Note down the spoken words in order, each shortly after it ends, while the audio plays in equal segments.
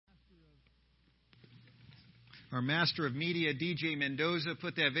Our master of media, DJ Mendoza,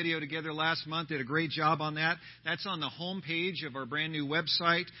 put that video together last month, did a great job on that. That's on the home page of our brand new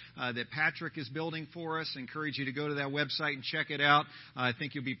website that Patrick is building for us. I encourage you to go to that website and check it out. I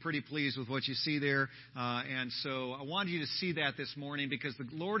think you'll be pretty pleased with what you see there. And so I wanted you to see that this morning because the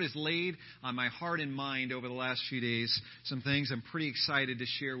Lord has laid on my heart and mind over the last few days some things I'm pretty excited to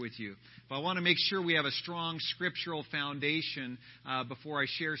share with you. But I want to make sure we have a strong scriptural foundation before I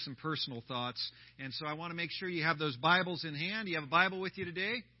share some personal thoughts. And so I want to make sure you have those Bibles in hand. You have a Bible with you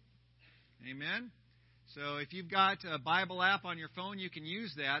today? Amen. So if you've got a Bible app on your phone, you can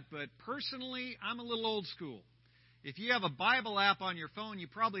use that. But personally, I'm a little old school. If you have a Bible app on your phone, you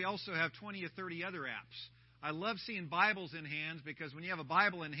probably also have 20 or 30 other apps. I love seeing Bibles in hands because when you have a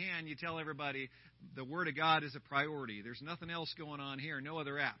Bible in hand, you tell everybody the Word of God is a priority. There's nothing else going on here, no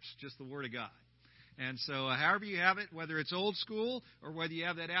other apps, just the Word of God. And so however you have it, whether it's old school or whether you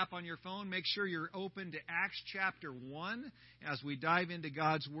have that app on your phone, make sure you're open to Acts chapter 1 as we dive into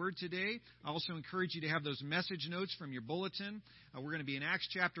God's Word today. I also encourage you to have those message notes from your bulletin. We're going to be in Acts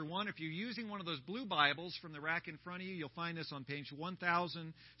chapter 1. If you're using one of those blue Bibles from the rack in front of you, you'll find this on page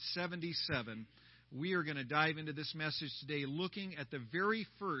 1077. We are going to dive into this message today looking at the very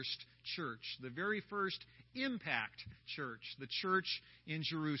first church, the very first impact church, the church in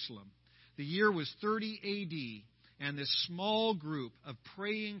Jerusalem. The year was 30 A.D., and this small group of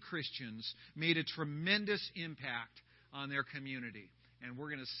praying Christians made a tremendous impact on their community. And we're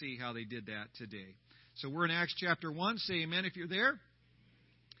going to see how they did that today. So we're in Acts chapter 1. Say amen if you're there.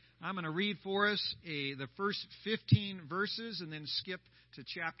 I'm going to read for us the first 15 verses and then skip to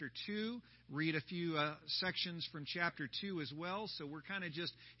chapter 2, read a few sections from chapter 2 as well. So we're kind of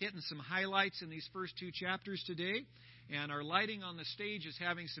just hitting some highlights in these first two chapters today. And our lighting on the stage is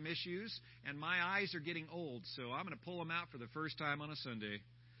having some issues, and my eyes are getting old, so I'm going to pull them out for the first time on a Sunday.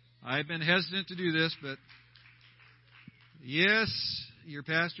 I've been hesitant to do this, but yes, your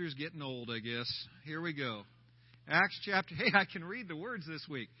pastor's getting old, I guess. Here we go. Acts chapter... Hey, I can read the words this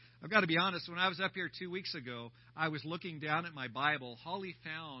week. I've got to be honest, when I was up here 2 weeks ago, I was looking down at my Bible. Holly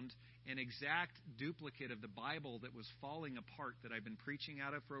found an exact duplicate of the Bible that was falling apart that I've been preaching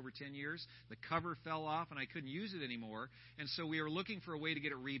out of for over 10 years. The cover fell off, and I couldn't use it anymore. And so we were looking for a way to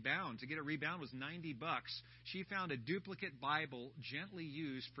get it rebound. To get it rebound was $90. She found a duplicate Bible gently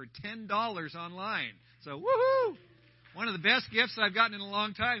used for $10 online. So, woohoo! One of the best gifts I've gotten in a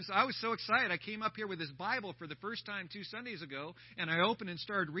long time. So I was so excited. I came up here with this Bible for the first time 2 Sundays ago, and I opened and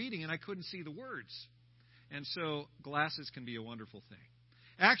started reading, and I couldn't see the words. And so glasses can be a wonderful thing.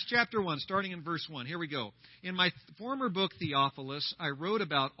 Acts chapter 1, starting in verse 1. Here we go. In my former book, Theophilus, I wrote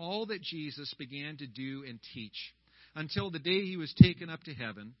about all that Jesus began to do and teach until the day he was taken up to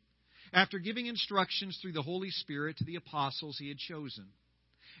heaven, after giving instructions through the Holy Spirit to the apostles he had chosen.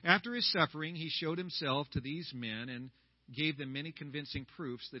 After his suffering, he showed himself to these men and gave them many convincing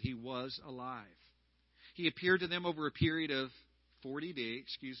proofs that he was alive. He appeared to them over a period of 40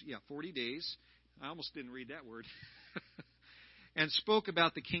 days. I almost didn't read that word. And spoke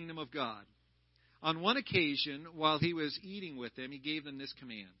about the kingdom of God. On one occasion, while he was eating with them, he gave them this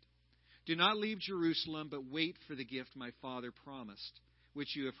command: Do not leave Jerusalem, but wait for the gift my Father promised,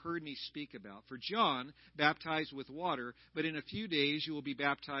 which you have heard me speak about. For John baptized with water, but in a few days you will be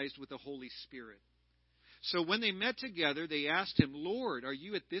baptized with the Holy Spirit. So when they met together, they asked him, Lord, are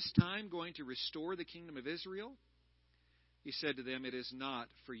you at this time going to restore the kingdom of Israel? He said to them, It is not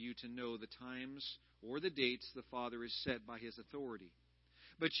for you to know the times or the dates the Father has set by his authority.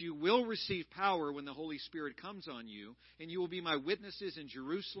 But you will receive power when the Holy Spirit comes on you, and you will be my witnesses in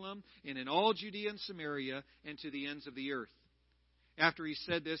Jerusalem and in all Judea and Samaria and to the ends of the earth. After he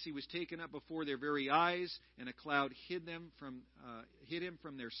said this, he was taken up before their very eyes, and a cloud hid him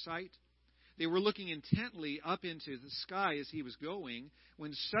from their sight. They were looking intently up into the sky as he was going,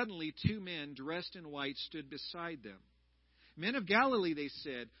 when suddenly 2 men dressed in white stood beside them. Men of Galilee, they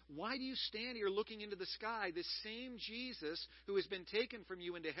said, why do you stand here looking into the sky? This same Jesus who has been taken from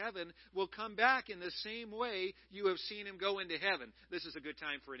you into heaven will come back in the same way you have seen him go into heaven. This is a good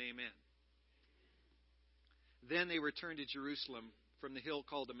time for an amen. Then they returned to Jerusalem from the hill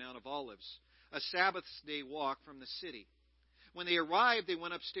called the Mount of Olives, a Sabbath day walk from the city. When they arrived, they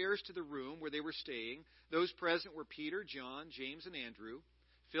went upstairs to the room where they were staying. Those present were Peter, John, James, and Andrew,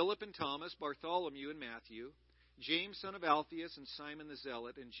 Philip and Thomas, Bartholomew and Matthew, James, son of Alphaeus, and Simon the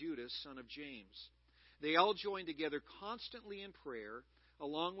Zealot, and Judas, son of James. They all joined together constantly in prayer,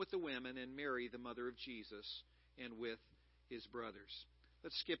 along with the women and Mary, the mother of Jesus, and with his brothers.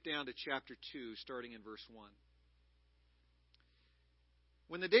 Let's skip down to chapter 2, starting in verse 1.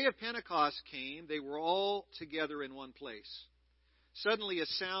 When the day of Pentecost came, they were all together in one place. Suddenly a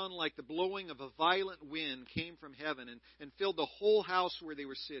sound like the blowing of a violent wind came from heaven and filled the whole house where they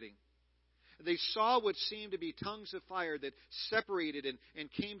were sitting. They saw what seemed to be tongues of fire that separated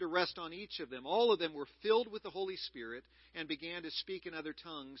and came to rest on each of them. All of them were filled with the Holy Spirit and began to speak in other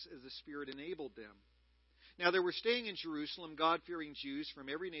tongues as the Spirit enabled them. Now there were staying in Jerusalem God-fearing Jews from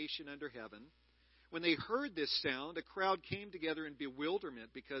every nation under heaven. When they heard this sound, a crowd came together in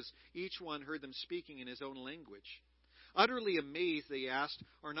bewilderment because each one heard them speaking in his own language. Utterly amazed, they asked,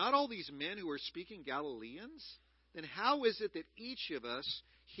 "Are not all these men who are speaking Galileans? Then how is it that each of us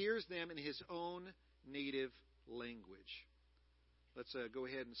hears them in his own native language?" Let's go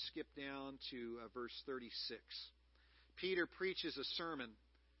ahead and skip down to verse 36. Peter preaches a sermon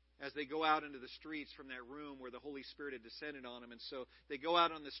as they go out into the streets from that room where the Holy Spirit had descended on them. And so they go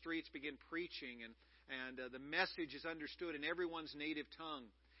out on the streets, begin preaching, and the message is understood in everyone's native tongue.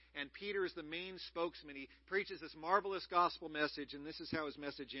 And Peter is the main spokesman. He preaches this marvelous gospel message, and this is how his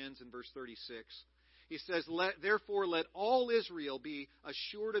message ends in verse 36. He says, "Therefore let all Israel be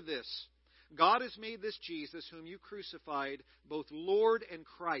assured of this. God has made this Jesus, whom you crucified, both Lord and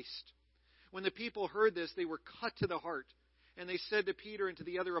Christ." When the people heard this, they were cut to the heart. And they said to Peter and to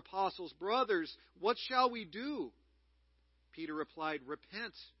the other apostles, "Brothers, what shall we do?" Peter replied,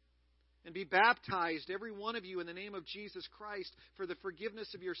 "Repent and be baptized, every one of you, in the name of Jesus Christ, for the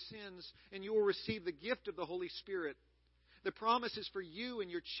forgiveness of your sins, and you will receive the gift of the Holy Spirit. The promise is for you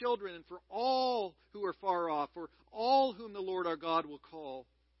and your children and for all who are far off, for all whom the Lord our God will call."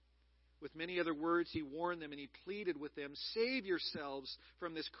 With many other words, he warned them and he pleaded with them, "Save yourselves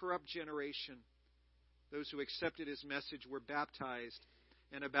from this corrupt generation." Those who accepted his message were baptized,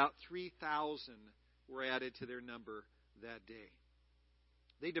 and about 3,000 were added to their number that day.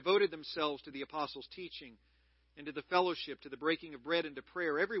 They devoted themselves to the apostles' teaching and to the fellowship, to the breaking of bread and to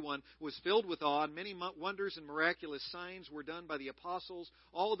prayer. Everyone was filled with awe, and many wonders and miraculous signs were done by the apostles.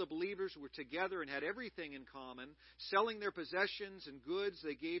 All of the believers were together and had everything in common. Selling their possessions and goods,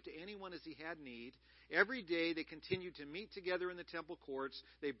 they gave to anyone as he had need. Every day they continued to meet together in the temple courts.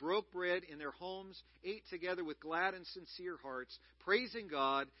 They broke bread in their homes, ate together with glad and sincere hearts, praising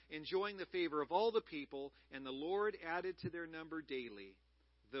God, enjoying the favor of all the people, and the Lord added to their number daily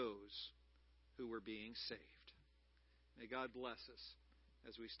those who were being saved. May God bless us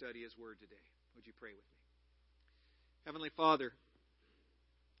as we study His Word today. Would you pray with me? Heavenly Father,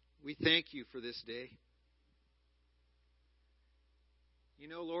 we thank you for this day. You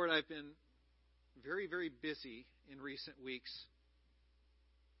know, Lord, I've been very, very busy in recent weeks.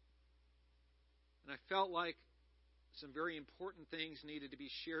 And I felt like some very important things needed to be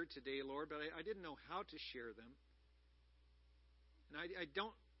shared today, Lord, but I didn't know how to share them. And I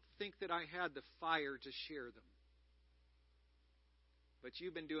don't think that I had the fire to share them. But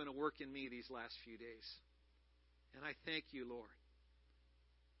you've been doing a work in me these last few days. And I thank you, Lord,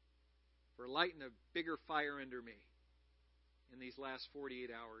 for lighting a bigger fire under me in these last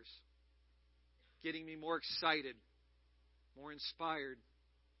 48 hours. Getting me more excited, more inspired,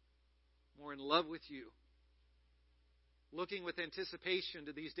 more in love with you. Looking with anticipation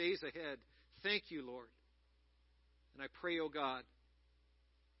to these days ahead. Thank you, Lord. And I pray, oh God,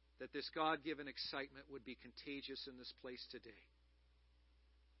 that this God-given excitement would be contagious in this place today.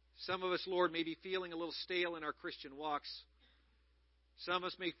 Some of us, Lord, may be feeling a little stale in our Christian walks. Some of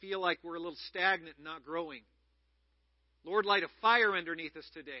us may feel like we're a little stagnant and not growing. Lord, light a fire underneath us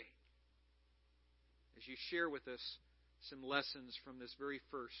today as you share with us some lessons from this very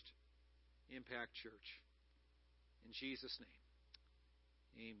first Impact Church. In Jesus'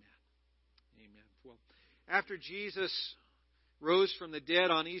 name, amen. Amen. Well, after Jesus rose from the dead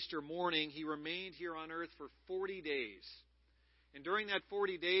on Easter morning, He remained here on earth for 40 days. And during that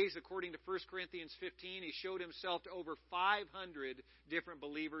 40 days, according to 1 Corinthians 15, He showed Himself to over 500 different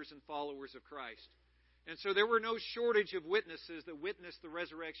believers and followers of Christ. And so there were no shortage of witnesses that witnessed the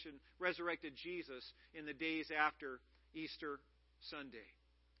resurrected Jesus in the days after Easter Sunday.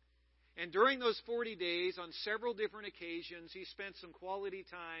 And during those 40 days, on several different occasions, He spent some quality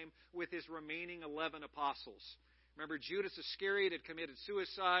time with His remaining 11 apostles. Remember, Judas Iscariot had committed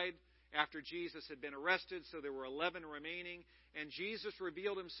suicide after Jesus had been arrested, so there were 11 remaining. And Jesus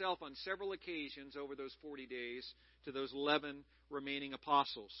revealed Himself on several occasions over those 40 days to those 11 remaining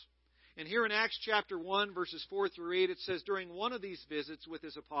apostles. And here in Acts chapter 1, verses 4 through 8, it says, during one of these visits with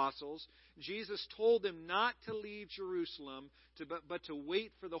His apostles, Jesus told them not to leave Jerusalem, but to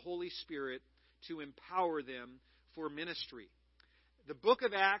wait for the Holy Spirit to empower them for ministry. The book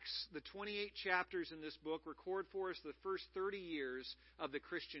of Acts, the 28 chapters in this book, record for us the first 30 years of the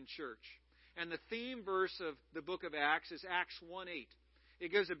Christian church. And the theme verse of the book of Acts is Acts 1:8. It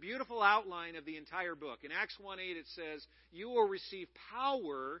gives a beautiful outline of the entire book. In Acts 1:8 it says, "You will receive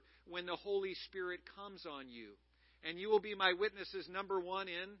power when the Holy Spirit comes on you. And you will be my witnesses, number 1,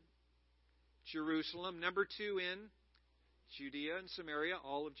 in Jerusalem. Number 2, in Judea and Samaria,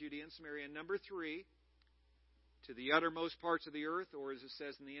 all of Judea and Samaria. And number 3, to the uttermost parts of the earth," or as it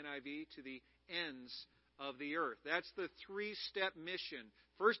says in the NIV, to the ends of the earth. That's the 3-step mission.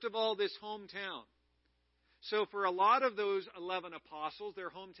 First of all, this hometown. So for a lot of those 11 apostles, their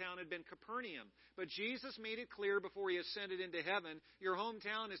hometown had been Capernaum. But Jesus made it clear before He ascended into heaven, your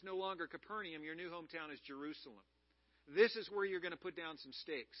hometown is no longer Capernaum, your new hometown is Jerusalem. This is where you're going to put down some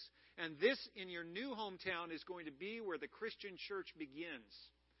stakes. And this, in your new hometown, is going to be where the Christian church begins.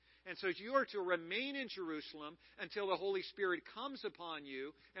 And so you are to remain in Jerusalem until the Holy Spirit comes upon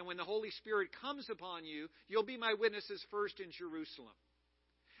you. And when the Holy Spirit comes upon you, you'll be my witnesses first in Jerusalem.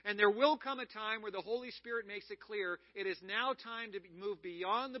 And there will come a time where the Holy Spirit makes it clear it is now time to move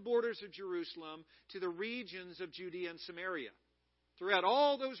beyond the borders of Jerusalem to the regions of Judea and Samaria, throughout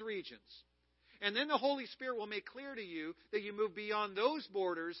all those regions. And then the Holy Spirit will make clear to you that you move beyond those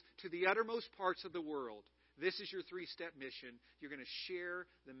borders to the uttermost parts of the world. This is your 3-step mission. You're going to share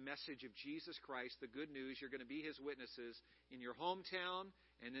the message of Jesus Christ, the good news. You're going to be His witnesses in your hometown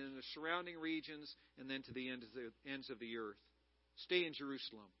and in the surrounding regions and then to the ends of the earth. Stay in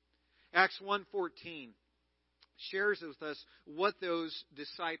Jerusalem. Acts 1:14 shares with us what those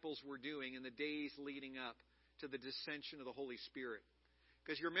disciples were doing in the days leading up to the descension of the Holy Spirit.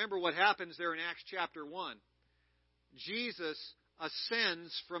 Because you remember what happens there in Acts chapter 1. Jesus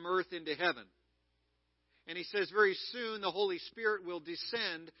ascends from earth into heaven. And He says very soon the Holy Spirit will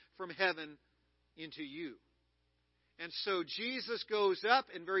descend from heaven into you. And so Jesus goes up,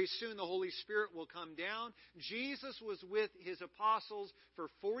 and very soon the Holy Spirit will come down. Jesus was with His apostles for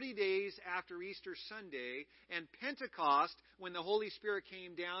 40 days after Easter Sunday, and Pentecost, when the Holy Spirit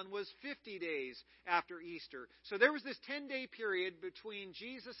came down, was 50 days after Easter. So there was this 10-day period between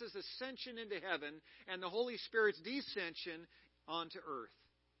Jesus' ascension into heaven and the Holy Spirit's descension onto earth.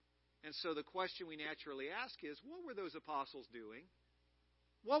 And so the question we naturally ask is, what were those apostles doing?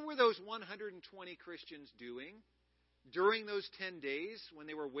 What were those 120 Christians doing during those 10 days when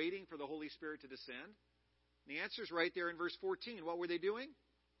they were waiting for the Holy Spirit to descend? And the answer is right there in verse 14. What were they doing?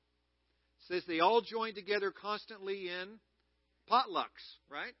 It says they all joined together constantly in potlucks,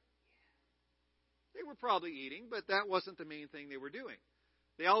 right? They were probably eating, but that wasn't the main thing they were doing.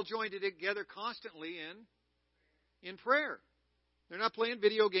 They all joined together constantly in prayer. They're not playing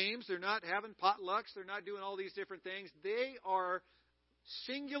video games. They're not having potlucks. They're not doing all these different things. They are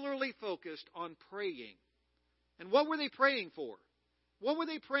singularly focused on praying. And what were they praying for? What were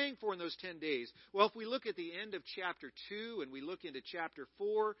they praying for in those 10 days? Well, if we look at the end of chapter 2 and we look into chapter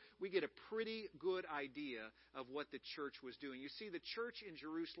 4, we get a pretty good idea of what the church was doing. You see, the church in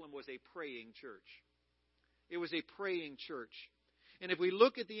Jerusalem was a praying church. It was a praying church. And if we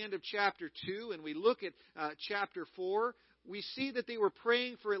look at the end of chapter 2 and we look at chapter 4, we see that they were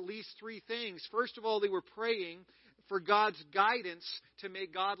praying for at least 3 things. First of all, they were praying for God's guidance to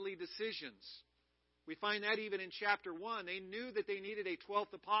make godly decisions. We find that even in chapter 1. They knew that they needed a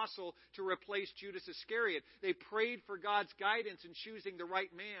 12th apostle to replace Judas Iscariot. They prayed for God's guidance in choosing the right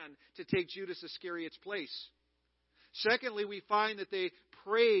man to take Judas Iscariot's place. Secondly, we find that they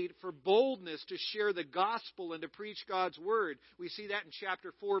prayed for boldness to share the gospel and to preach God's word. We see that in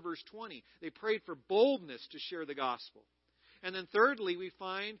chapter 4, verse 20. They prayed for boldness to share the gospel. And then thirdly, we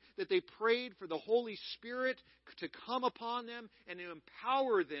find that they prayed for the Holy Spirit to come upon them and to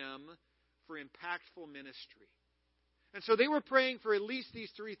empower them for impactful ministry. And so they were praying for at least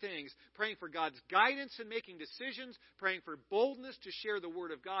these 3 things. Praying for God's guidance in making decisions. Praying for boldness to share the Word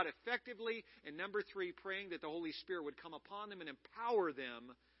of God effectively. And number 3, praying that the Holy Spirit would come upon them and empower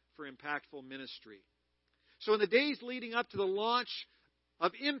them for impactful ministry. So in the days leading up to the launch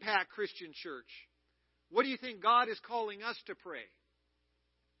of Impact Christian Church, what do you think God is calling us to pray?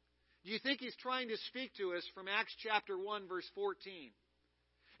 Do you think He's trying to speak to us from Acts chapter 1, verse 14?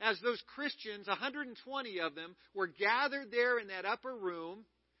 As those Christians, 120 of them, were gathered there in that upper room,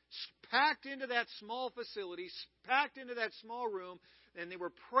 packed into that small facility, packed into that small room, and they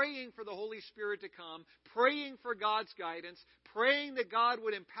were praying for the Holy Spirit to come, praying for God's guidance, praying that God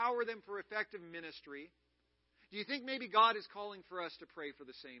would empower them for effective ministry. Do you think maybe God is calling for us to pray for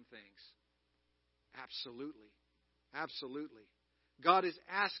the same things? Absolutely. Absolutely. God is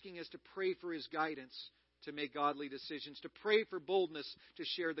asking us to pray for His guidance to make godly decisions, to pray for boldness to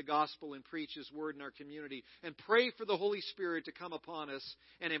share the gospel and preach His word in our community, and pray for the Holy Spirit to come upon us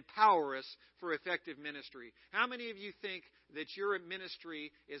and empower us for effective ministry. How many of you think that your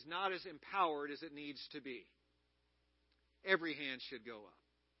ministry is not as empowered as it needs to be? every hand should go up.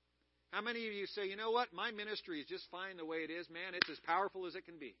 How many of you say, you know what, my ministry is just fine the way it is, man, it's as powerful as it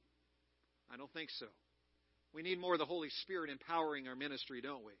can be? I don't think so. We need more of the Holy Spirit empowering our ministry,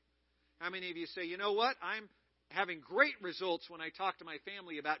 don't we? How many of you say, you know what, I'm having great results when I talk to my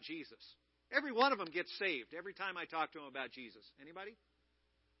family about Jesus? Every one of them gets saved every time I talk to them about Jesus. Anybody?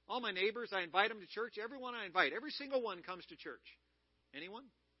 All my neighbors, I invite them to church. Everyone I invite, every single one comes to church. Anyone?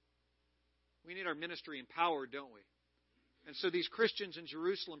 We need our ministry empowered, don't we? And so these Christians in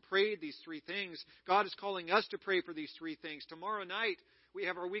Jerusalem prayed these three things. God is calling us to pray for these three things. Tomorrow night, we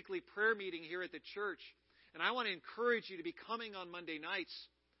have our weekly prayer meeting here at the church. And I want to encourage you to be coming on Monday nights.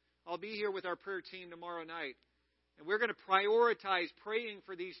 I'll be here with our prayer team tomorrow night. And we're going to prioritize praying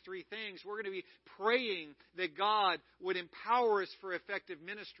for these three things. We're going to be praying that God would empower us for effective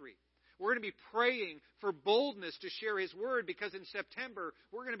ministry. We're going to be praying for boldness to share His Word, because in September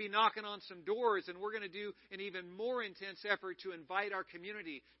we're going to be knocking on some doors, and we're going to do an even more intense effort to invite our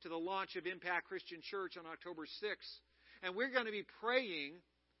community to the launch of Impact Christian Church on October 6th. And we're going to be praying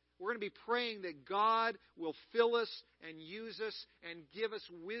that God will fill us and use us and give us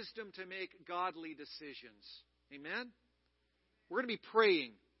wisdom to make godly decisions. Amen? We're going to be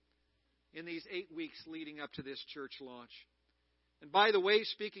praying in these 8 weeks leading up to this church launch. And by the way,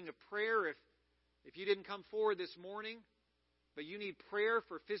 speaking of prayer, if you didn't come forward this morning, but you need prayer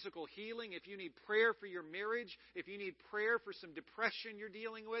for physical healing, if you need prayer for your marriage, if you need prayer for some depression you're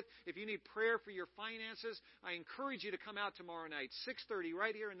dealing with, if you need prayer for your finances, I encourage you to come out tomorrow night, 6:30,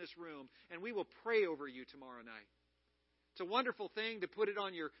 right here in this room, and we will pray over you tomorrow night. It's a wonderful thing to put it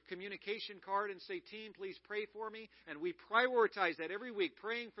on your communication card and say, team, please pray for me. And we prioritize that every week,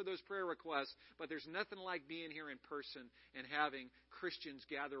 praying for those prayer requests. But there's nothing like being here in person and having Christians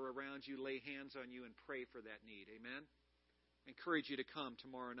gather around you, lay hands on you, and pray for that need. Amen? I encourage you to come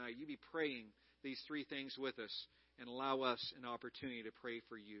tomorrow night. You be praying these three things with us and allow us an opportunity to pray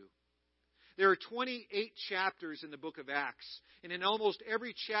for you. There are 28 chapters in the book of Acts. And in almost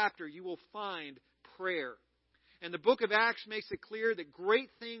every chapter, you will find prayer. And the book of Acts makes it clear that great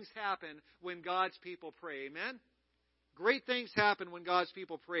things happen when God's people pray. Amen? Great things happen when God's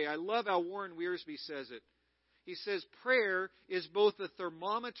people pray. I love how Warren Wiersbe says it. He says, prayer is both the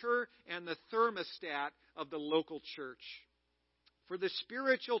thermometer and the thermostat of the local church. For the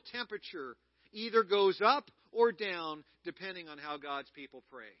spiritual temperature either goes up or down depending on how God's people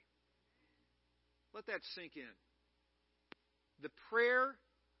pray. Let that sink in. The prayer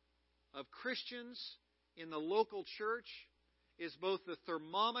of Christians in the local church is both the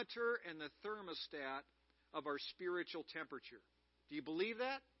thermometer and the thermostat of our spiritual temperature. Do you believe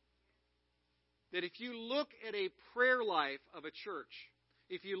that? That if you look at a prayer life of a church,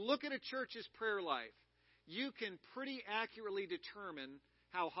 if you look at a church's prayer life, you can pretty accurately determine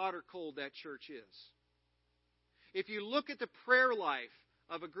how hot or cold that church is. If you look at the prayer life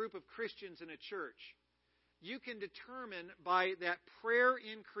of a group of Christians in a church, you can determine by that prayer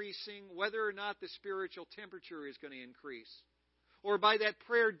increasing whether or not the spiritual temperature is going to increase. Or by that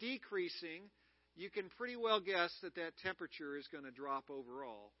prayer decreasing, you can pretty well guess that that temperature is going to drop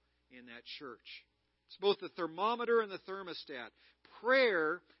overall in that church. It's both the thermometer and the thermostat.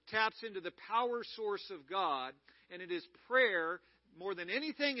 Prayer taps into the power source of God, and it is prayer, more than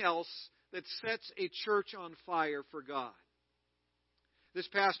anything else, that sets a church on fire for God. This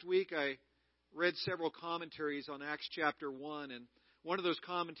past week, I read several commentaries on Acts chapter 1, and one of those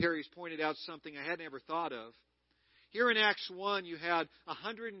commentaries pointed out something I had never thought of. Here in Acts 1, you had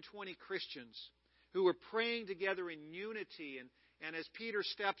 120 Christians who were praying together in unity, and as Peter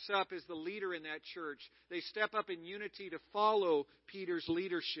steps up as the leader in that church, they step up in unity to follow Peter's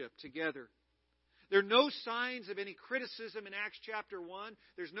leadership together. There are no signs of any criticism in Acts chapter 1.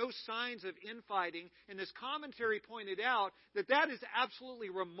 There's no signs of infighting. And this commentary pointed out that that is absolutely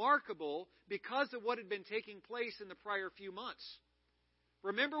remarkable because of what had been taking place in the prior few months.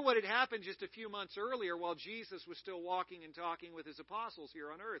 Remember what had happened just a few months earlier while Jesus was still walking and talking with His apostles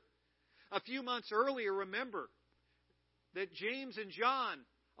here on earth. A few months earlier, remember that James and John,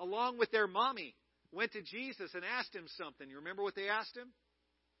 along with their mommy, went to Jesus and asked Him something. You remember what they asked Him?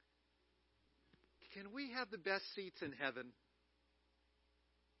 Can we have the best seats in heaven?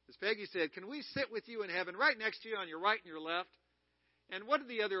 As Peggy said, can we sit with you in heaven right next to you on your right and your left? And what did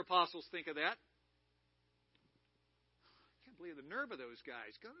the other apostles think of that? I can't believe the nerve of those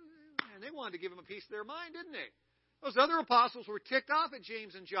guys. And they wanted to give them a piece of their mind, didn't they? Those other apostles were ticked off at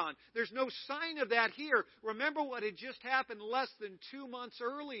James and John. There's no sign of that here. Remember what had just happened less than 2 months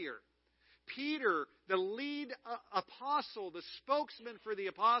earlier. Peter, the lead apostle, the spokesman for the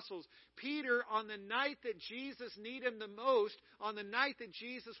apostles, Peter, on the night that Jesus needed him the most, on the night that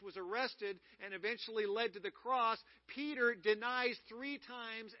Jesus was arrested and eventually led to the cross, Peter denies 3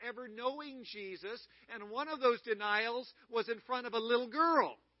 times ever knowing Jesus, and one of those denials was in front of a little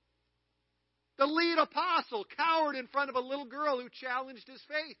girl. The lead apostle cowered in front of a little girl who challenged his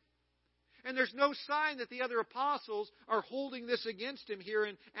faith. And there's no sign that the other apostles are holding this against him here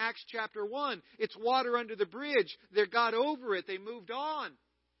in Acts chapter 1. It's water under the bridge. They got over it. They moved on.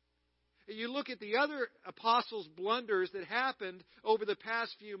 You look at the other apostles' blunders that happened over the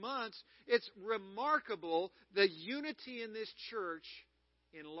past few months, it's remarkable the unity in this church,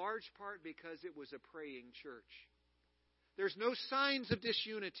 in large part because it was a praying church. There's no signs of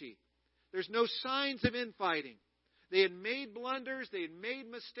disunity. There's no signs of infighting. They had made blunders. They had made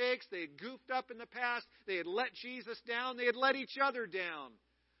mistakes. They had goofed up in the past. They had let Jesus down. They had let each other down.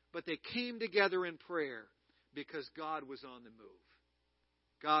 But they came together in prayer because God was on the move.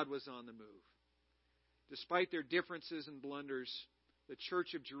 God was on the move. Despite their differences and blunders, the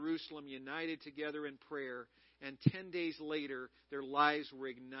Church of Jerusalem united together in prayer, and 10 days later, their lives were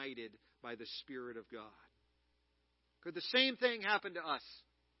ignited by the Spirit of God. Could the same thing happen to us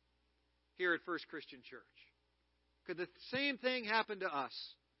here at First Christian Church? Could the same thing happen to us?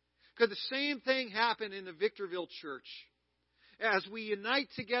 Could the same thing happen in the Victorville Church? As we unite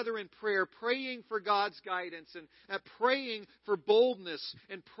together in prayer, praying for God's guidance and praying for boldness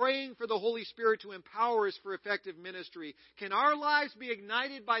and praying for the Holy Spirit to empower us for effective ministry, can our lives be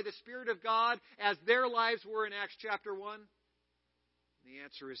ignited by the Spirit of God as their lives were in Acts chapter 1? The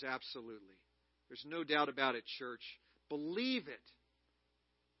answer is absolutely. There's no doubt about it, church. Believe it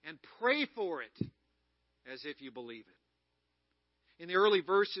and pray for it as if you believe it. In the early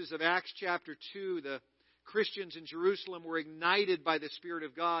verses of Acts chapter 2, the Christians in Jerusalem were ignited by the Spirit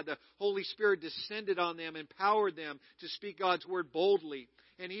of God. The Holy Spirit descended on them, empowered them to speak God's word boldly.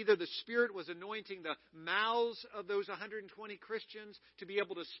 And either the Spirit was anointing the mouths of those 120 Christians to be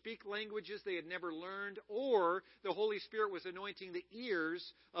able to speak languages they had never learned, or the Holy Spirit was anointing the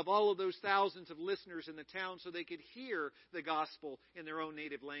ears of all of those thousands of listeners in the town so they could hear the gospel in their own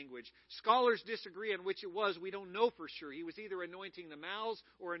native language. Scholars disagree on which it was. We don't know for sure. He was either anointing the mouths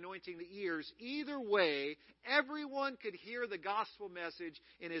or anointing the ears. Either way, everyone could hear the gospel message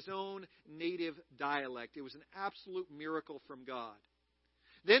in his own native dialect. It was an absolute miracle from God.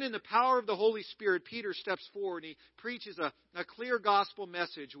 Then in the power of the Holy Spirit, Peter steps forward and he preaches a clear gospel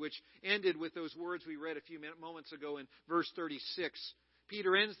message, which ended with those words we read a few moments ago in verse 36.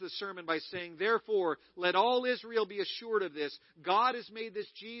 Peter ends the sermon by saying, "Therefore, let all Israel be assured of this. God has made this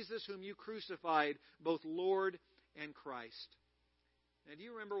Jesus whom you crucified both Lord and Christ." Now, do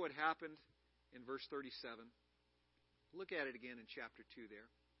you remember what happened in verse 37? Look at it again in chapter 2 there.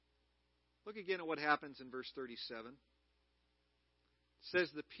 Look again at what happens in verse 37. It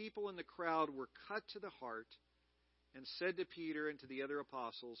says, "The people in the crowd were cut to the heart and said to Peter and to the other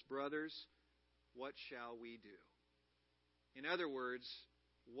apostles, 'Brothers, what shall we do?'" In other words,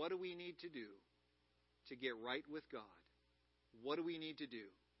 what do we need to do to get right with God? What do we need to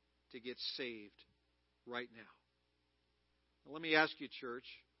do to get saved right now? Now, let me ask you, church,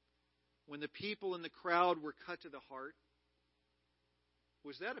 when the people in the crowd were cut to the heart,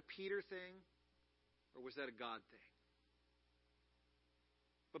 was that a Peter thing or was that a God thing?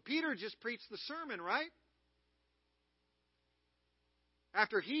 But Peter just preached the sermon, right?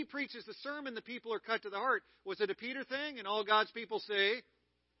 After he preaches the sermon, the people are cut to the heart. Was it a Peter thing? And all God's people say,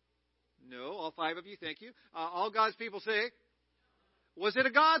 no. All 5 of you, thank you. All God's people say, was it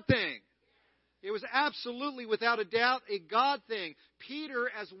a God thing? It was absolutely, without a doubt, a God thing. Peter,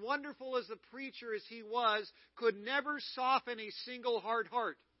 as wonderful as a preacher as he was, could never soften a single hard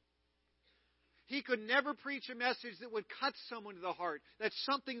heart. He could never preach a message that would cut someone to the heart. That's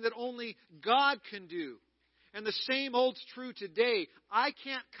something that only God can do. And the same holds true today. I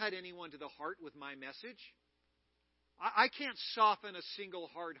can't cut anyone to the heart with my message. I can't soften a single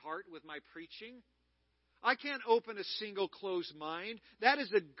hard heart with my preaching. I can't open a single closed mind. That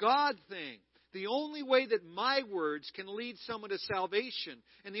is a God thing. The only way that my words can lead someone to salvation,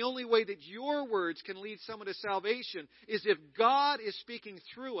 and the only way that your words can lead someone to salvation, is if God is speaking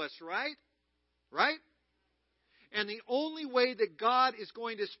through us, right? Right? And the only way that God is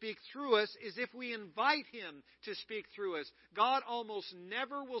going to speak through us is if we invite Him to speak through us. God almost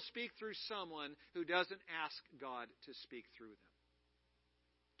never will speak through someone who doesn't ask God to speak through them.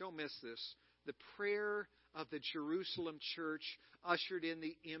 Don't miss this. The prayer of the Jerusalem church ushered in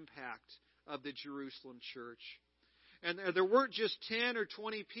the impact of the Jerusalem church. And there weren't just 10 or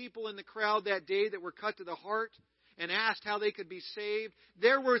 20 people in the crowd that day that were cut to the heart and asked how they could be saved,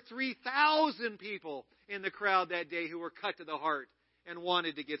 there were 3,000 people in the crowd that day who were cut to the heart and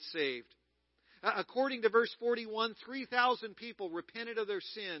wanted to get saved. According to verse 41, 3,000 people repented of their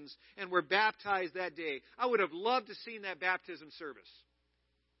sins and were baptized that day. I would have loved to have seen that baptism service.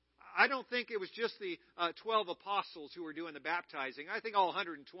 I don't think it was just the 12 apostles who were doing the baptizing. I think all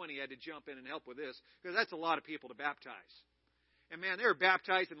 120 had to jump in and help with this, because that's a lot of people to baptize. And man, they were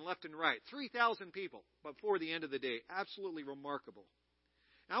baptizing left and right. 3,000 people before the end of the day. Absolutely remarkable.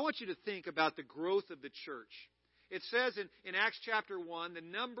 Now, I want you to think about the growth of the church. It says in Acts chapter 1, the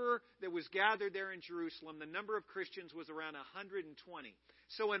number that was gathered there in Jerusalem, the number of Christians was around 120.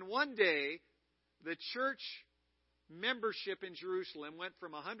 So in one day, the church membership in Jerusalem went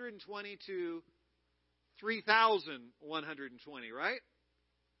from 120 to 3,120, right?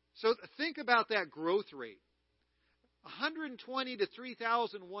 So think about that growth rate. 120 to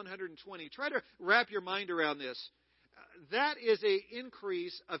 3,120. Try to wrap your mind around this. That is an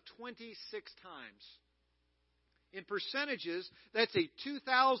increase of 26 times. In percentages, that's a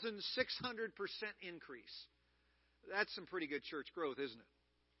 2,600% increase. That's some pretty good church growth, isn't it?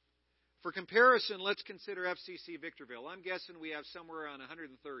 For comparison, let's consider FCC Victorville. I'm guessing we have somewhere around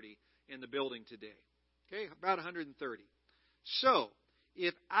 130 in the building today. Okay, about 130. So,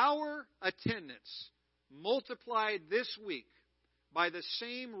 if our attendance multiplied this week by the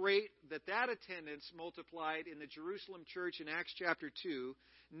same rate that attendance multiplied in the Jerusalem church in Acts chapter 2,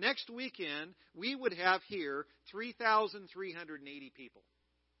 next weekend we would have here 3,380 people.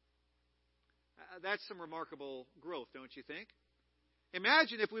 That's some remarkable growth, don't you think?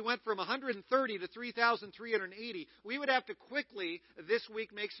 Imagine if we went from 130 to 3,380. We would have to quickly this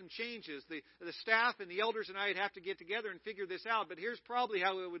week make some changes. The staff and the elders and I would have to get together and figure this out. But here's probably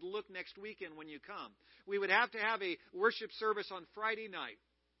how it would look next weekend when you come. We would have to have a worship service on Friday night.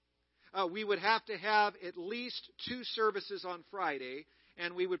 We would have to have at least 2 services on Friday.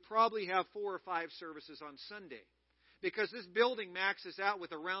 And we would probably have 4 or 5 services on Sunday. Because this building maxes out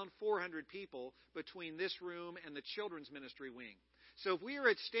with around 400 people between this room and the children's ministry wing. So if we are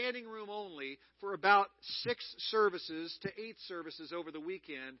at standing room only for about 6 services to 8 services over the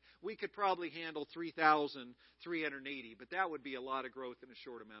weekend, we could probably handle 3,380. But that would be a lot of growth in a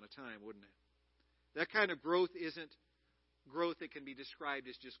short amount of time, wouldn't it? That kind of growth isn't growth that can be described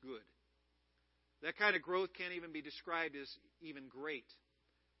as just good. That kind of growth can't even be described as even great.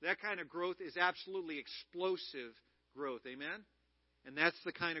 That kind of growth is absolutely explosive growth. Amen? And that's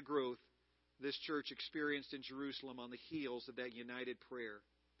the kind of growth this church experienced in Jerusalem on the heels of that united prayer.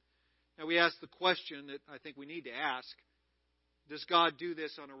 Now we ask the question that I think we need to ask. Does God do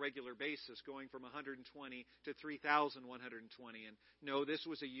this on a regular basis, going from 120 to 3,120? And no, this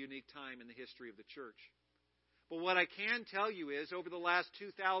was a unique time in the history of the church. But what I can tell you is, over the last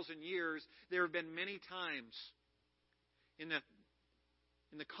 2,000 years, there have been many times in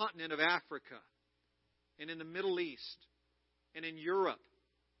the continent of Africa, and in the Middle East, and in Europe,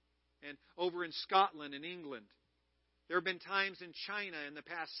 and over in Scotland and England. There have been times in China in the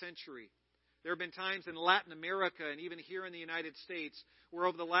past century. There have been times in Latin America and even here in the United States where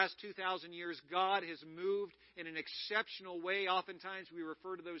over the last 2,000 years God has moved in an exceptional way. Oftentimes we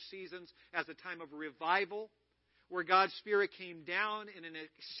refer to those seasons as a time of revival, where God's Spirit came down in an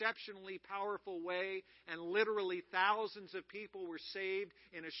exceptionally powerful way and literally thousands of people were saved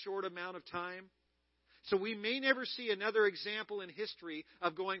in a short amount of time. So we may never see another example in history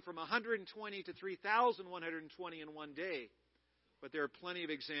of going from 120 to 3,120 in one day. But there are plenty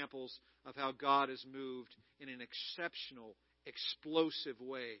of examples of how God has moved in an exceptional, explosive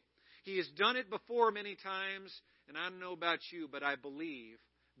way. He has done it before many times, and I don't know about you, but I believe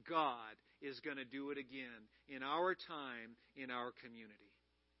God is going to do it again in our time, in our community.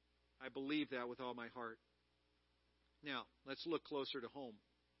 I believe that with all my heart. Now, let's look closer to home.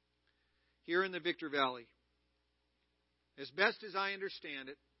 Here in the Victor Valley, as best as I understand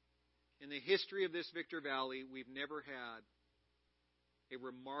it, in the history of this Victor Valley, we've never had a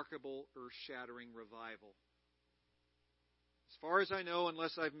remarkable, earth-shattering revival. As far as I know,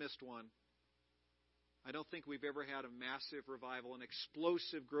 unless I've missed one, I don't think we've ever had a massive revival, an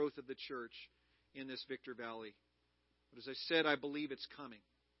explosive growth of the church in this Victor Valley. But as I said, I believe it's coming.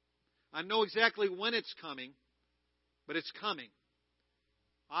 I know exactly when it's coming, but it's coming.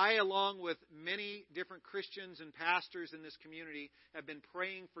 I, along with many different Christians and pastors in this community, have been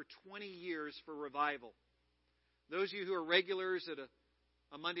praying for 20 years for revival. Those of you who are regulars at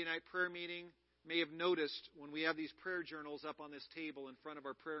a Monday night prayer meeting may have noticed when we have these prayer journals up on this table in front of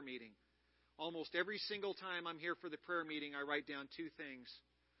our prayer meeting. Almost every single time I'm here for the prayer meeting, I write down 2 things.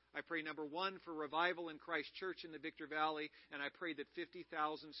 I pray, number 1, for revival in Christ Church in the Victor Valley, and I pray that 50,000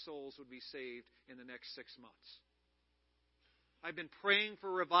 souls would be saved in the next 6 months. I've been praying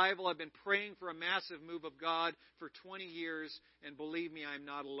for revival. I've been praying for a massive move of God for 20 years, and believe me, I'm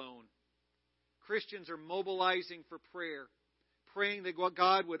not alone. Christians are mobilizing for prayer, praying that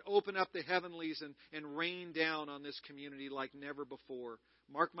God would open up the heavenlies and rain down on this community like never before.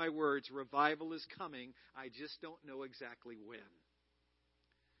 Mark my words, revival is coming. I just don't know exactly when.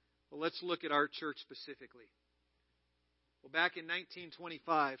 Well, let's look at our church specifically. Well, back in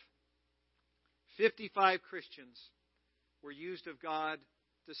 1925, 55 Christians were used of God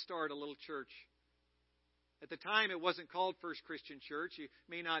to start a little church. At the time, it wasn't called First Christian Church. You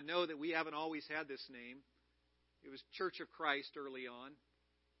may not know that we haven't always had this name. It was Church of Christ early on.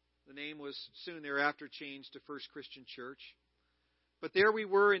 The name was soon thereafter changed to First Christian Church. But there we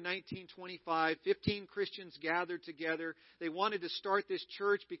were in 1925, 15 Christians gathered together. They wanted to start this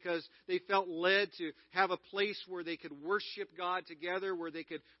church because they felt led to have a place where they could worship God together, where they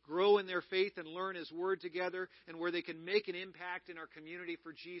could grow in their faith and learn His Word together, and where they could make an impact in our community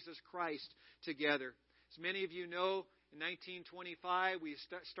for Jesus Christ together. As many of you know, in 1925, we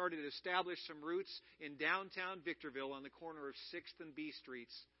started to establish some roots in downtown Victorville on the corner of 6th and B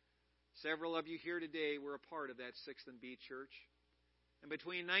Streets. Several of you here today were a part of that 6th and B church. And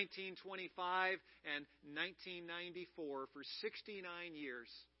between 1925 and 1994, for 69 years,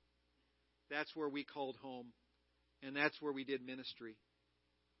 that's where we called home, and that's where we did ministry.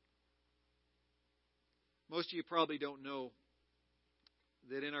 Most of you probably don't know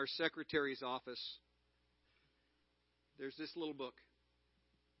that in our secretary's office, there's this little book.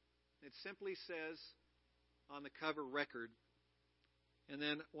 It simply says on the cover, Record. And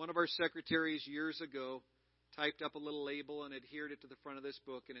then one of our secretaries years ago typed up a little label and adhered it to the front of this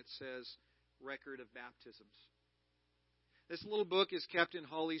book, and it says, Record of Baptisms. This little book is kept in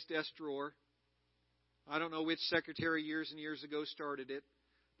Holly's desk drawer. I don't know which secretary years and years ago started it,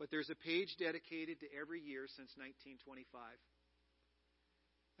 but there's a page dedicated to every year since 1925.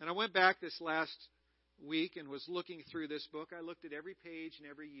 And I went back this last week and was looking through this book. I looked at every page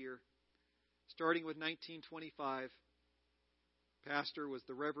and every year, starting with 1925. Pastor was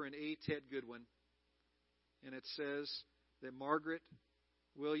the Reverend A. Ted Goodwin. And it says that Margaret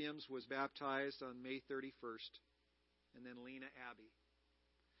Williams was baptized on May 31st, and then Lena Abbey.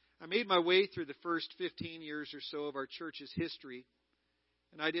 I made my way through the first 15 years or so of our church's history,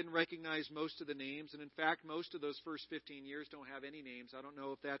 and I didn't recognize most of the names. And in fact, most of those first 15 years don't have any names. I don't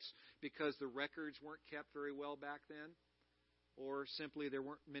know if that's because the records weren't kept very well back then, or simply there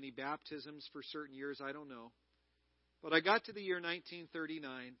weren't many baptisms for certain years. I don't know. But I got to the year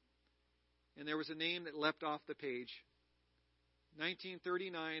 1939, and there was a name that leapt off the page.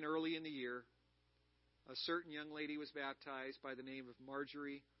 1939, early in the year, a certain young lady was baptized by the name of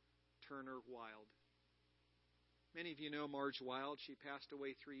Marjorie Turner Wild. Many of you know Marge Wild. She passed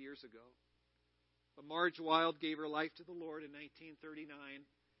away 3 years ago. But Marge Wild gave her life to the Lord in 1939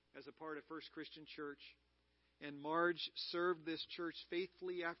 as a part of First Christian Church. And Marge served this church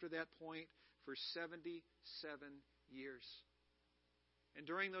faithfully after that point for 77 years. And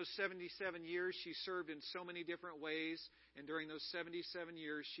during those 77 years, she served in so many different ways. And during those 77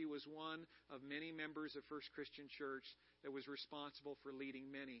 years, she was one of many members of First Christian Church that was responsible for leading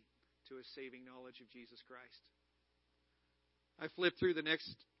many to a saving knowledge of Jesus Christ. I flipped through the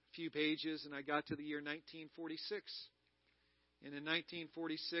next few pages, and I got to the year 1946. And in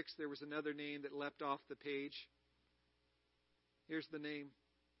 1946, there was another name that leapt off the page. Here's the name.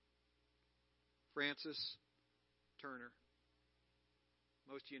 Frances Turner.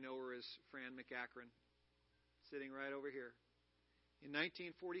 Most of you know her as Fran McAkron, sitting right over here. In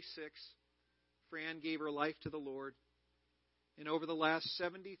 1946, Fran gave her life to the Lord. And over the last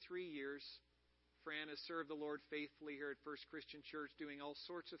 73 years, Fran has served the Lord faithfully here at First Christian Church, doing all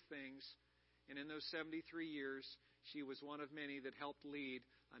sorts of things. And in those 73 years, she was one of many that helped lead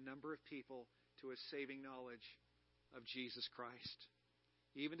a number of people to a saving knowledge of Jesus Christ.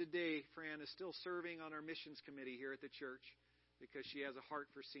 Even today, Fran is still serving on our missions committee here at the church, because she has a heart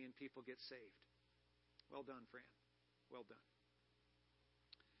for seeing people get saved. Well done, Fran. Well done.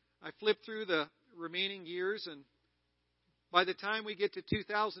 I flipped through the remaining years, and by the time we get to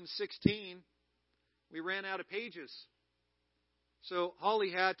 2016, we ran out of pages. So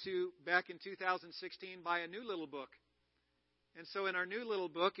Holly had to, back in 2016, buy a new little book. And so in our new little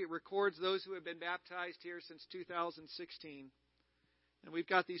book, it records those who have been baptized here since 2016. And we've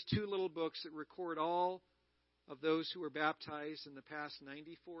got these two little books that record all of those who were baptized in the past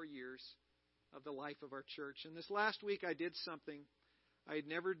 94 years of the life of our church. And this last week I did something I had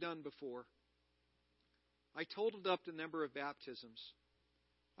never done before. I totaled up the number of baptisms.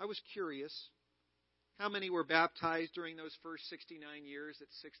 I was curious how many were baptized during those first 69 years at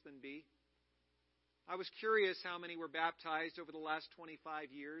 6th and B. I was curious how many were baptized over the last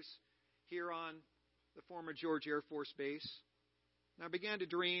 25 years here on the former George Air Force Base. And I began to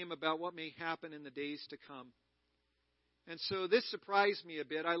dream about what may happen in the days to come. And so this surprised me a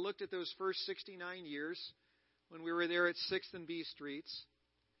bit. I looked at those first 69 years when we were there at 6th and B Streets.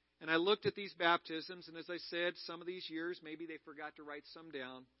 And I looked at these baptisms, and as I said, some of these years, maybe they forgot to write some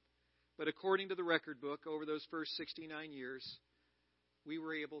down. But according to the record book, over those first 69 years, we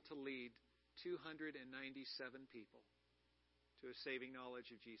were able to lead 297 people to a saving knowledge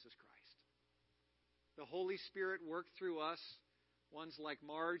of Jesus Christ. The Holy Spirit worked through us, ones like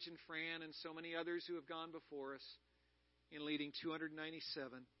Marge and Fran and so many others who have gone before us, in leading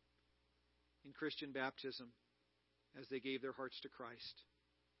 297 in Christian baptism as they gave their hearts to Christ.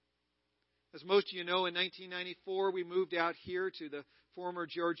 As most of you know, in 1994, we moved out here to the former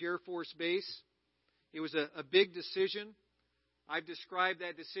George Air Force Base. It was a big decision. I've described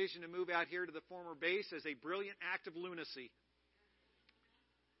that decision to move out here to the former base as a brilliant act of lunacy.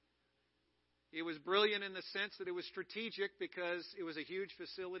 It was brilliant in the sense that it was strategic because it was a huge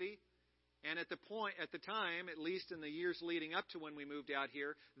facility. And at the time, at least in the years leading up to when we moved out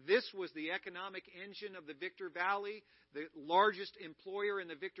here, this was the economic engine of the Victor Valley, the largest employer in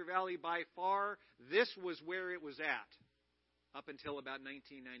the Victor Valley by far. This was where it was at up until about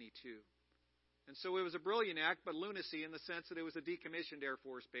 1992. And so it was a brilliant act, but lunacy in the sense that it was a decommissioned Air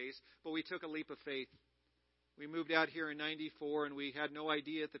Force base, but we took a leap of faith. We moved out here in 94, and we had no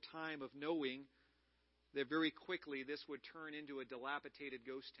idea at the time of knowing that very quickly this would turn into a dilapidated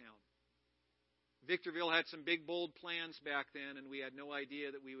ghost town. Victorville had some big, bold plans back then, and we had no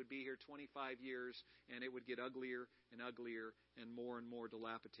idea that we would be here 25 years, and it would get uglier and uglier and more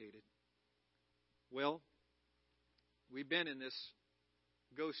dilapidated. Well, we've been in this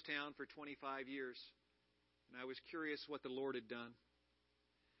ghost town for 25 years, and I was curious what the Lord had done.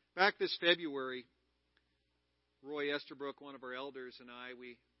 Back this February, Roy Esterbrook, one of our elders, and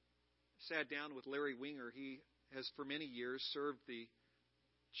we sat down with Larry Winger. He has for many years served the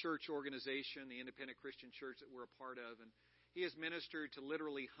church organization, the independent Christian church that we're a part of, and he has ministered to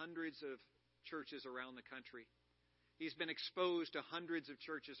literally hundreds of churches around the country. He's been exposed to hundreds of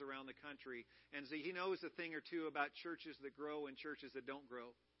churches around the country, and he knows a thing or two about churches that grow and churches that don't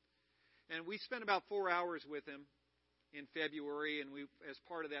grow. And we spent about 4 hours with him in February, and we, as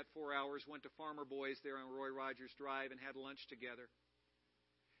part of that 4 hours, went to Farmer Boys there on Roy Rogers Drive and had lunch together.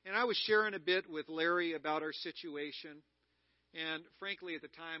 And I was sharing a bit with Larry about our situation. And frankly, at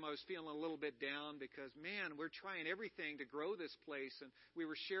the time, I was feeling a little bit down because, man, we're trying everything to grow this place. And we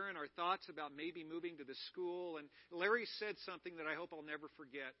were sharing our thoughts about maybe moving to the school. And Larry said something that I hope I'll never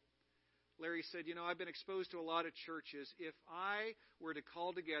forget. Larry said, I've been exposed to a lot of churches. If I were to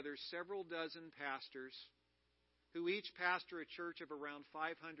call together several dozen pastors who each pastor a church of around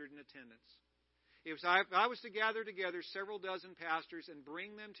 500 in attendance, if I was to gather together several dozen pastors and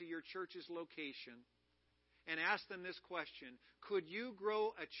bring them to your church's location and ask them this question, could you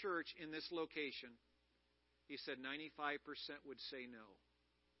grow a church in this location? He said 95% would say no.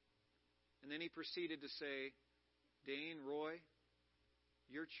 And then he proceeded to say, Dane, Roy,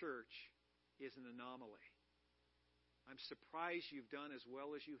 your church is an anomaly. I'm surprised you've done as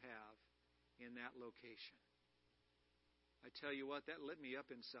well as you have in that location. I tell you what, that lit me up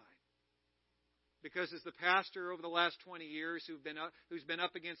inside. Because as the pastor over the last 20 years who's been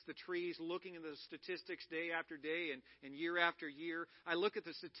up against the trees looking at the statistics day after day and year after year, I look at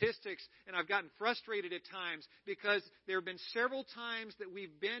the statistics and I've gotten frustrated at times because there have been several times that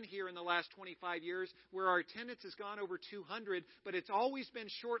we've been here in the last 25 years where our attendance has gone over 200, but it's always been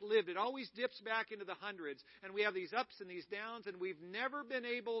short-lived. It always dips back into the hundreds. And we have these ups and these downs, and we've never been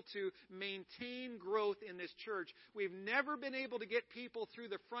able to maintain growth in this church. We've never been able to get people through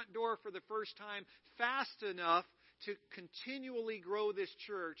the front door for the first time fast enough to continually grow this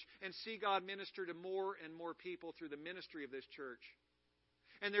church and see God minister to more and more people through the ministry of this church.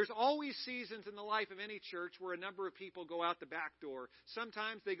 And there's always seasons in the life of any church where a number of people go out the back door.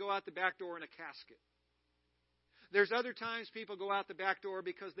 Sometimes they go out the back door in a casket. There's other times people go out the back door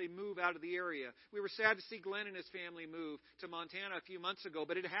because they move out of the area. We were sad to see Glenn and his family move to Montana a few months ago,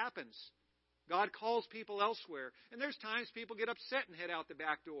 but it happens. God calls people elsewhere. And there's times people get upset and head out the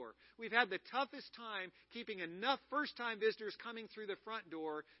back door. We've had the toughest time keeping enough first-time visitors coming through the front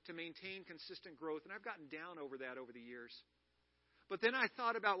door to maintain consistent growth. And I've gotten down over that over the years. But then I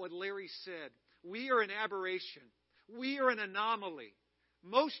thought about what Larry said. We are an aberration. We are an anomaly.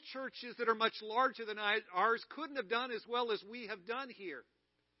 Most churches that are much larger than ours couldn't have done as well as we have done here.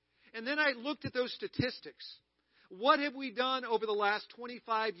 And then I looked at those statistics. What have we done over the last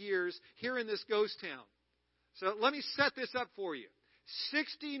 25 years here in this ghost town? So let me set this up for you.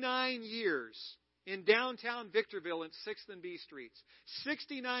 69 years in downtown Victorville in 6th and B Streets.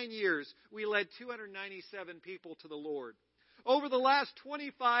 69 years, we led 297 people to the Lord. Over the last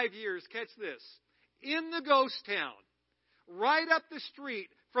 25 years, catch this, in the ghost town, right up the street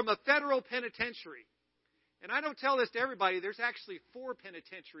from a federal penitentiary. And I don't tell this to everybody, there's actually 4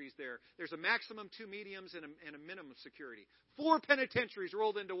 penitentiaries there. There's a maximum, 2 mediums, and a minimum security. 4 penitentiaries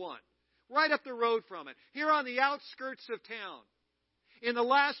rolled into one, right up the road from it, here on the outskirts of town. In the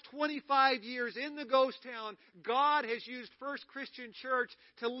last 25 years in the ghost town, God has used First Christian Church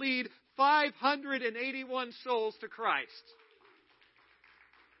to lead 581 souls to Christ.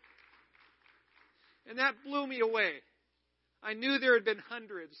 And that blew me away. I knew there had been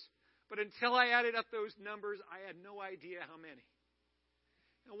hundreds, but until I added up those numbers, I had no idea how many.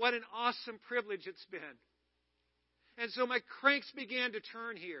 And what an awesome privilege it's been. And so my cranks began to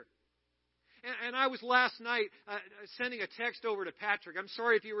turn here. And I was last night sending a text over to Patrick. I'm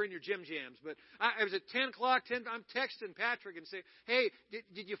sorry if you were in your gym jams, but I was at 10 o'clock. I'm texting Patrick and saying, hey,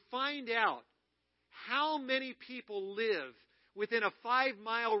 did you find out how many people live within a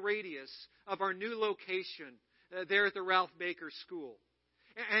 5-mile radius of our new location there at the Ralph Baker School?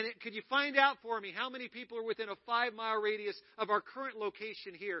 And could you find out for me how many people are within a 5-mile radius of our current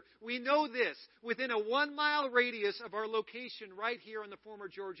location here? We know this. Within a 1-mile radius of our location right here on the former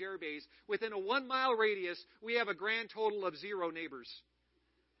George Air Base, within a 1-mile radius, we have a grand total of 0 neighbors.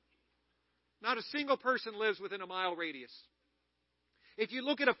 Not a single person lives within a mile radius. If you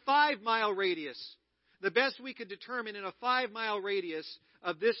look at a 5-mile radius, the best we could determine in a 5-mile radius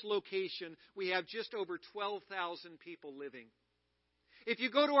of this location, we have just over 12,000 people living. If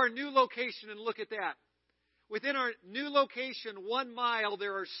you go to our new location and look at that, within our new location, 1 mile,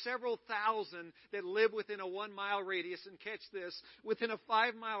 there are several thousand that live within a 1-mile radius. And catch this, within a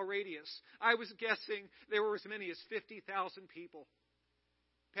 5-mile radius, I was guessing there were as many as 50,000 people.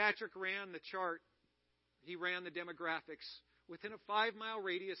 Patrick ran the chart. He ran the demographics. Within a 5-mile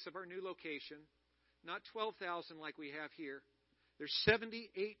radius of our new location, not 12,000 like we have here, there's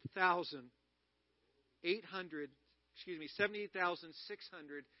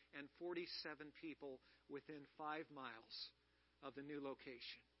 78,647 people within 5 miles of the new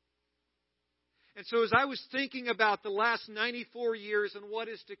location. And so as I was thinking about the last 94 years and what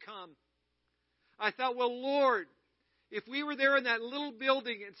is to come, I thought, well, Lord, if we were there in that little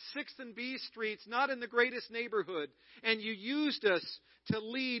building at 6th and B Streets, not in the greatest neighborhood, and you used us to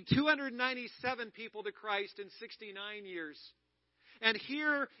lead 297 people to Christ in 69 years, and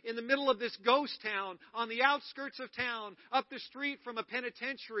here in the middle of this ghost town, on the outskirts of town, up the street from a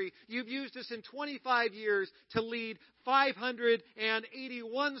penitentiary, you've used us in 25 years to lead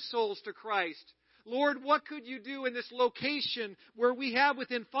 581 souls to Christ. Lord, what could you do in this location where we have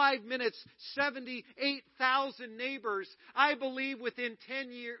within 5 minutes 78,000 neighbors? I believe within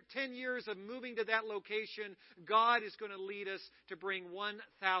 10 years of moving to that location, God is going to lead us to bring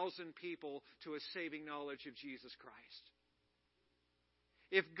 1,000 people to a saving knowledge of Jesus Christ.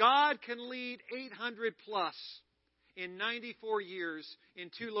 If God can lead 800 plus in 94 years in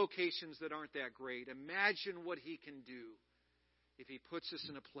 2 locations that aren't that great, imagine what He can do if He puts us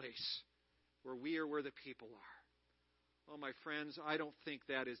in a place where we are where the people are. Oh, my friends, I don't think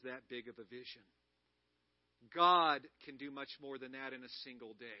that is that big of a vision. God can do much more than that in a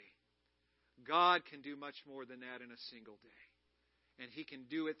single day. God can do much more than that in a single day. And He can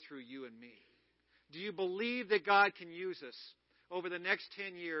do it through you and me. Do you believe that God can use us over the next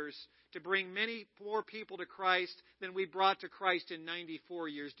 10 years to bring many more people to Christ than we brought to Christ in 94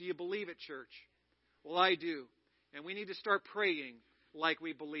 years? Do you believe it, church? Well, I do. And we need to start praying like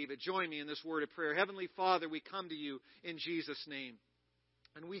we believe it. Join me in this word of prayer. Heavenly Father, we come to you in Jesus' name.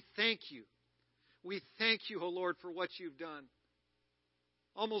 And we thank you. We thank you, O Lord, for what you've done.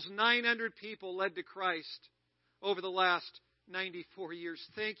 Almost 900 people led to Christ over the last 94 years.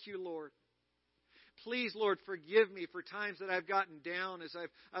 Thank you, Lord. Please, Lord, forgive me for times that I've gotten down as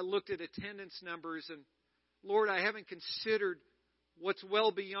I looked at attendance numbers. And, Lord, I haven't considered what's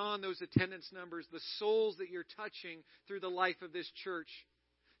well beyond those attendance numbers, the souls that you're touching through the life of this church.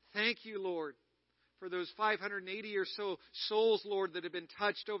 Thank you, Lord, for those 580 or so souls, Lord, that have been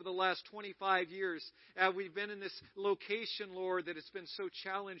touched over the last 25 years. We've been in this location, Lord, that has been so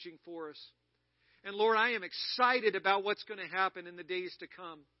challenging for us. And, Lord, I am excited about what's going to happen in the days to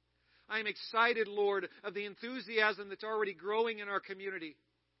come. I am excited, Lord, of the enthusiasm that's already growing in our community.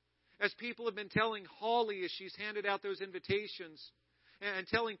 As people have been telling Holly as she's handed out those invitations, and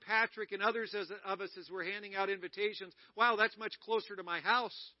telling Patrick and others of us as we're handing out invitations, wow, that's much closer to my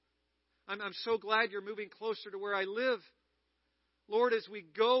house. I'm so glad you're moving closer to where I live. Lord, as we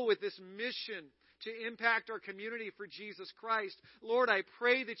go with this mission to impact our community for Jesus Christ. Lord, I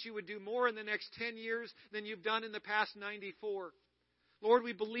pray that you would do more in the next 10 years than you've done in the past 94. Lord,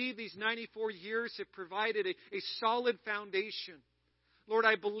 we believe these 94 years have provided a solid foundation. Lord,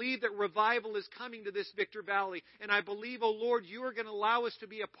 I believe that revival is coming to this Victor Valley. And I believe, oh Lord, you are going to allow us to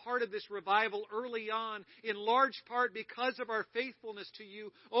be a part of this revival early on, in large part because of our faithfulness to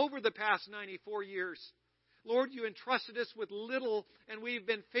you over the past 94 years. Lord, you entrusted us with little, and we've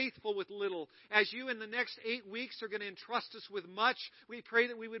been faithful with little. As you in the next 8 weeks are going to entrust us with much, we pray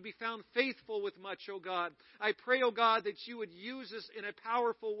that we would be found faithful with much, O God. I pray, O God, that you would use us in a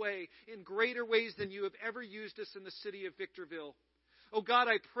powerful way, in greater ways than you have ever used us in the city of Victorville. Oh God,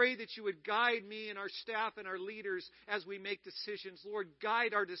 I pray that you would guide me and our staff and our leaders as we make decisions. Lord,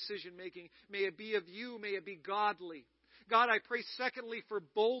 guide our decision making. May it be of you. May it be godly. God, I pray secondly for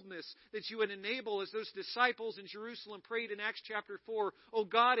boldness, that you would enable, as those disciples in Jerusalem prayed in Acts chapter 4, oh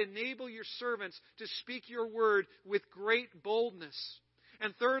God, enable your servants to speak your word with great boldness.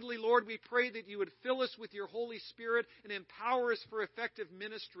 And thirdly, Lord, we pray that you would fill us with your Holy Spirit and empower us for effective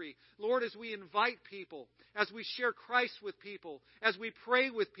ministry. Lord, as we invite people, as we share Christ with people, as we pray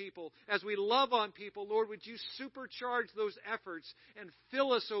with people, as we love on people, Lord, would you supercharge those efforts and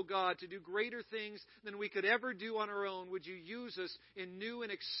fill us, oh God, to do greater things than we could ever do on our own. Would you use us in new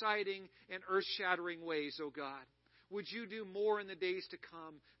and exciting and earth-shattering ways, oh God? Would you do more in the days to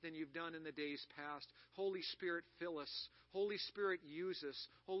come than you've done in the days past? Holy Spirit, fill us. Holy Spirit, use us.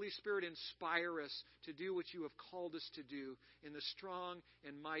 Holy Spirit, inspire us to do what you have called us to do in the strong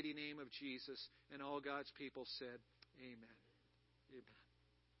and mighty name of Jesus. And all God's people said, amen. Amen.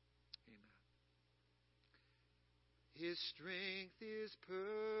 Amen. His strength is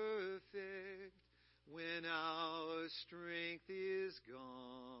perfect when our strength is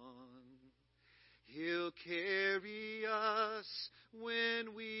gone. He'll carry us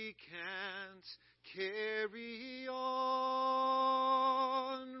when we can't carry on.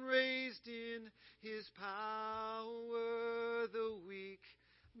 Raised in His power, the weak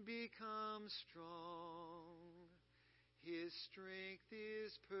become strong. His strength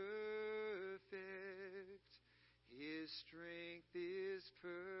is perfect. His strength is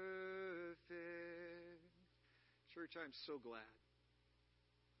perfect. Church, I'm so glad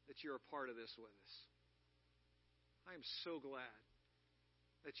that you're a part of this with us. I am so glad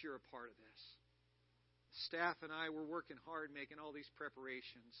that you're a part of this. Staff and I were working hard making all these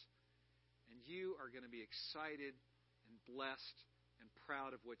preparations, and you are going to be excited and blessed and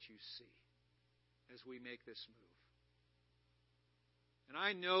proud of what you see as we make this move. And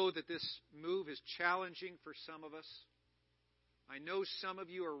I know that this move is challenging for some of us. I know some of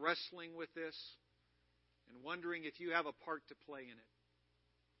you are wrestling with this and wondering if you have a part to play in it.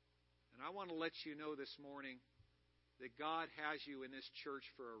 And I want to let you know this morning that God has you in this church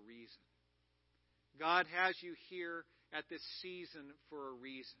for a reason. God has you here at this season for a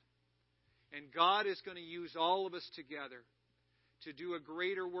reason. And God is going to use all of us together to do a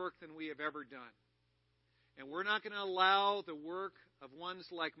greater work than we have ever done. And we're not going to allow the work of ones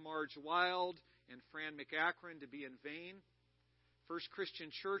like Marge Wild and Fran McAkron to be in vain. First Christian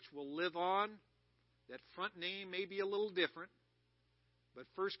Church will live on. That front name may be a little different, but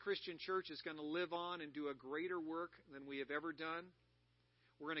First Christian Church is going to live on and do a greater work than we have ever done.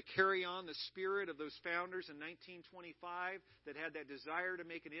 We're going to carry on the spirit of those founders in 1925 that had that desire to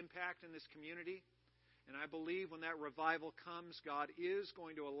make an impact in this community. And I believe when that revival comes, God is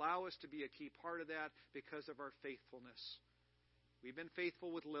going to allow us to be a key part of that because of our faithfulness. We've been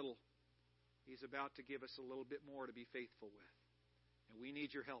faithful with little. He's about to give us a little bit more to be faithful with. And we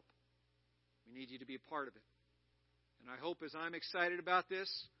need your help. We need you to be a part of it. And I hope as I'm excited about this,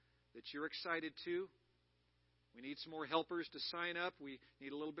 that you're excited too. We need some more helpers to sign up. We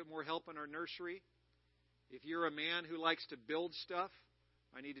need a little bit more help in our nursery. If you're a man who likes to build stuff,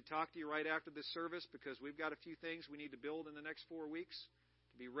 I need to talk to you right after this service because we've got a few things we need to build in the next 4 weeks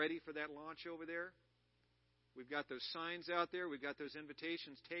to be ready for that launch over there. We've got those signs out there. We've got those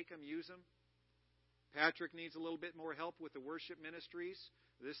invitations. Take them, use them. Patrick needs a little bit more help with the worship ministries.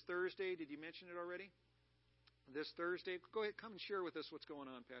 This Thursday, did you mention it already? This Thursday, go ahead, come and share with us what's going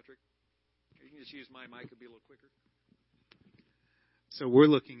on, Patrick. You can just use my mic; it'll be a little quicker. So we're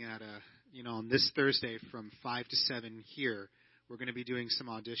looking at on this Thursday from 5 to 7 here, we're going to be doing some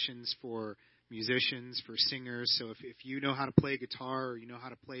auditions for musicians, for singers. So if you know how to play guitar, or you know how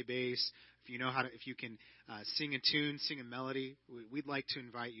to play bass, if you can sing a tune, sing a melody, we'd like to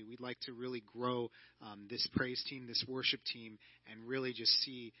invite you. We'd like to really grow this praise team, this worship team, and really just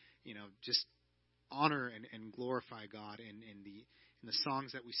see, just honor and glorify God in the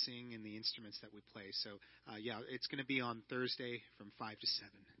songs that we sing and the instruments that we play. So, it's going to be on Thursday from 5 to 7.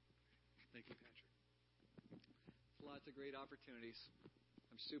 Thank you, Patrick. Lots of great opportunities.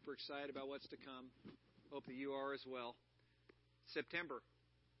 I'm super excited about what's to come. Hope that you are as well. September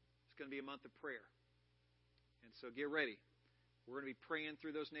is going to be a month of prayer. And so get ready. We're going to be praying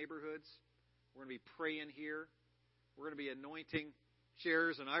through those neighborhoods. We're going to be praying here. We're going to be anointing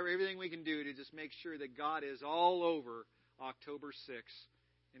chairs and everything we can do to just make sure that God is all over October 6th.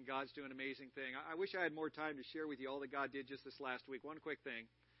 And God's doing an amazing thing. I wish I had more time to share with you all that God did just this last week. One quick thing.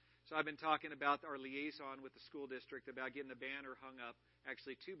 So I've been talking about our liaison with the school district about getting a banner hung up,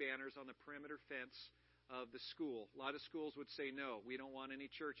 actually 2 banners on the perimeter fence of the school. A lot of schools would say, no, we don't want any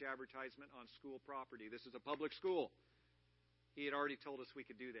church advertisement on school property. This is a public school. He had already told us we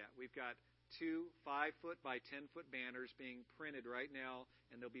could do that. We've got 2 5-foot by 10-foot banners being printed right now,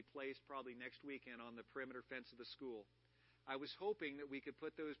 and they'll be placed probably next weekend on the perimeter fence of the school. I was hoping that we could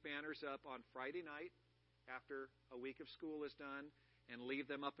put those banners up on Friday night after a week of school is done and leave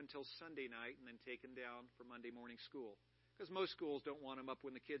them up until Sunday night and then take them down for Monday morning school. Because most schools don't want them up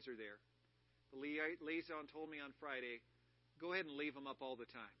when the kids are there. The liaison told me on Friday, go ahead and leave them up all the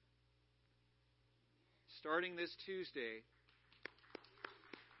time. Starting this Tuesday,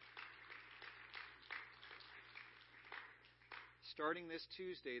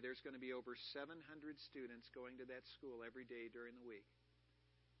 there's going to be over 700 students going to that school every day during the week.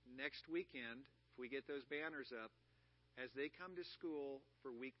 Next weekend, if we get those banners up, as they come to school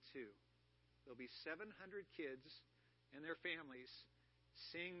for week 2, there'll be 700 kids and their families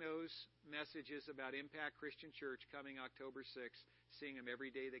seeing those messages about Impact Christian Church coming October 6th, seeing them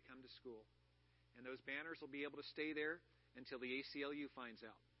every day they come to school. And those banners will be able to stay there until the ACLU finds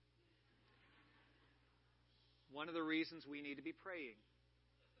out. One of the reasons we need to be praying,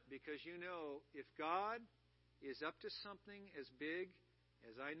 because if God is up to something as big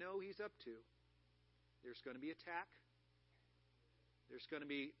as I know He's up to, there's going to be attack. There's going to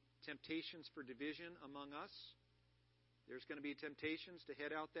be temptations for division among us. There's going to be temptations to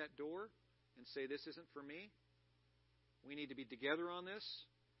head out that door and say, this isn't for me. We need to be together on this.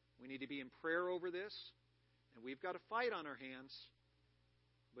 We need to be in prayer over this. And we've got a fight on our hands.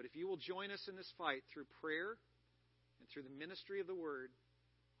 But if you will join us in this fight through prayer and through the ministry of the Word,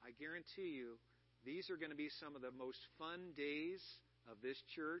 I guarantee you, these are going to be some of the most fun days of this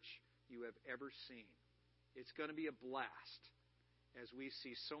church you have ever seen. It's going to be a blast as we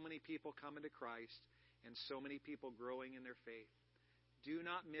see so many people coming to Christ and so many people growing in their faith. Do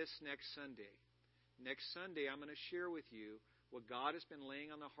not miss next Sunday. Next Sunday, I'm going to share with you what God has been laying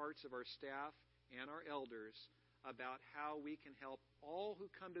on the hearts of our staff and our elders about how we can help all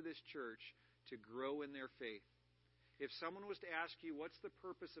who come to this church to grow in their faith. If someone was to ask you, what's the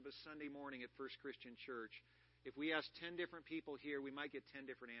purpose of a Sunday morning at First Christian Church? If we ask 10 different people here, we might get 10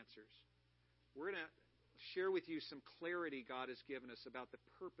 different answers. We're going to share with you some clarity God has given us about the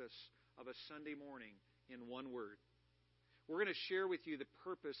purpose of a Sunday morning in one word. We're going to share with you the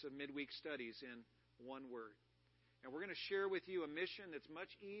purpose of midweek studies in one word. And we're going to share with you a mission that's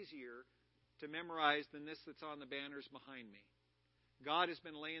much easier to memorize than this that's on the banners behind me. God has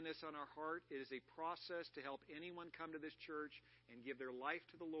been laying this on our heart. It is a process to help anyone come to this church and give their life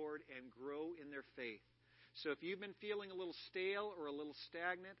to the Lord and grow in their faith. So if you've been feeling a little stale or a little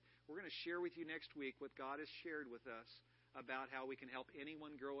stagnant, we're going to share with you next week what God has shared with us about how we can help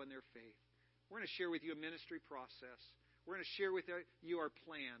anyone grow in their faith. We're going to share with you a ministry process. We're going to share with you our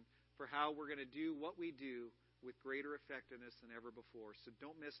plan for how we're going to do what we do with greater effectiveness than ever before. So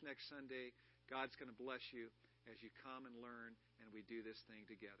don't miss next Sunday. God's going to bless you as you come and learn and we do this thing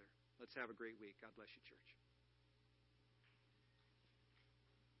together. Let's have a great week. God bless you, church.